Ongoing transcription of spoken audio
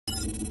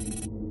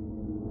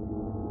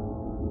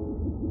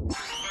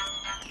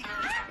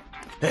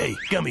Hey,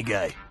 gummy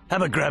guy, how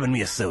about grabbing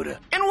me a soda?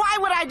 And why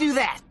would I do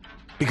that?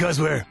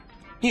 Because we're,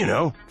 you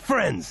know,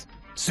 friends.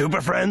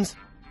 Super friends?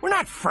 We're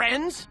not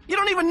friends. You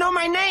don't even know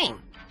my name.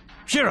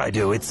 Sure I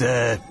do. It's,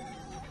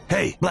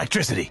 Hey,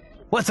 Blacktricity.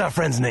 What's our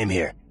friend's name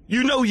here?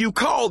 You know you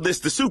called this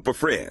the Super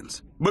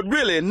Friends, but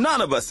really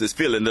none of us is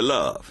feeling the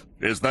love.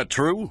 Is that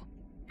true?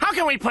 How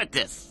can we put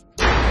this?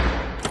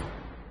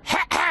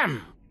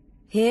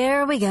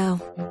 Here we go.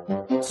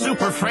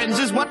 Super friends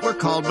is what we're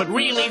called, but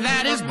really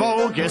that is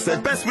bogus.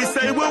 At best we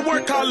say we'll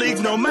work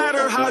colleagues no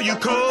matter how you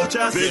coach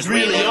us. There's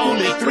really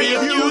only three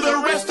of you,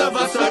 the rest of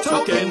us are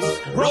tokens.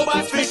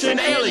 Robots, fish, and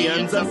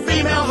aliens, a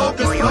female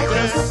hocus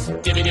pocus.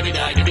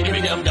 Dibby-dibby-di,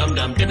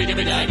 dibby-dibby-dum-dum-dum,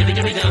 dibby-dibby-di,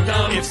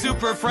 dibby-dibby-dum-dum. If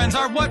super friends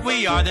are what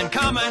we are, then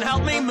come and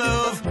help me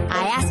move.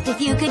 I asked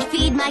if you could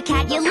feed my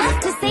cat. You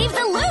left to save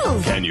the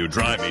Louvre. Can you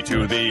drive me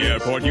to the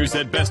airport? You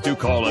said best to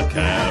call a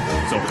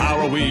cab. So how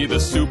are we the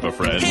Super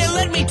Friends? Here,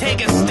 let me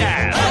take a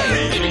stab.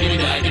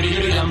 Dibby-dibby-di,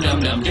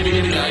 dibby-dibby-dum-dum-dum,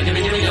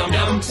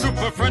 dibby-dibby-di,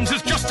 Super Friends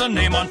is just a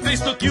name on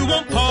Facebook. You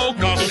won't poke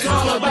us. It's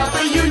all about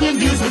the union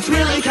views, which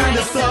really kind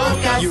of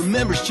soak us. Your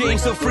members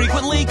change so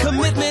frequently,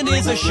 commitment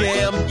is a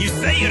sham. You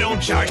say you don't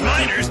charge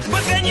minors,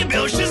 but then you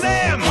bill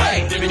Shazam!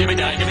 Hey!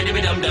 Dibby-dibby-di,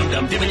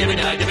 dibby-dibby-dum-dum-dum,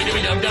 dibby-dibby-di,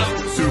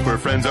 dibby-dibby-dum-dum. Super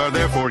Friends are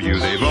there for you.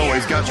 They've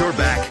always got your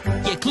back.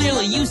 Yeah,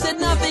 clearly you said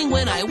nothing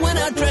when I went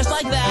out dressed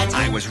like that.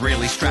 I was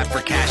really strapped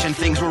for cash and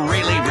things were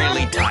really,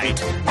 really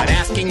tight. But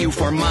asking you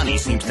for money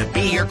seems to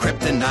be your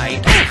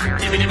kryptonite.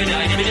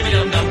 Dibby-dibby-di,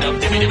 dibby-dibby-dum-dum-dum,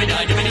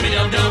 dibby-dibby-di,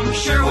 dibby-dibby-dum-dum.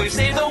 Sure, we've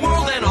saved the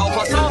world and all,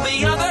 plus all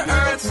the other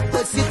Earths.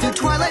 Let's sit through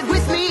Twilight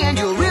with me and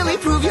you'll really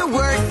prove your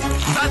worth.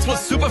 That's what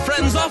Super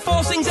Friends are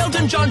for, sings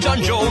Elton John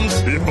Jones.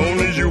 If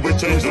only you would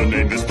change the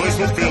name, this place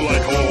would feel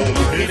like home.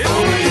 If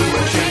only you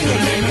would change the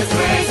name, this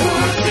place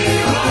would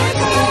feel like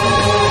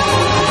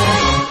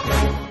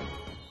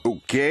home.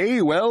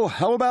 Okay, well,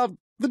 how about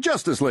the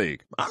Justice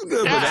League? I'm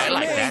good with that. I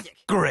like that.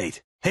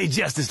 Great. Hey,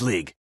 Justice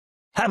League.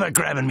 How about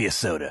grabbing me a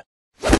soda?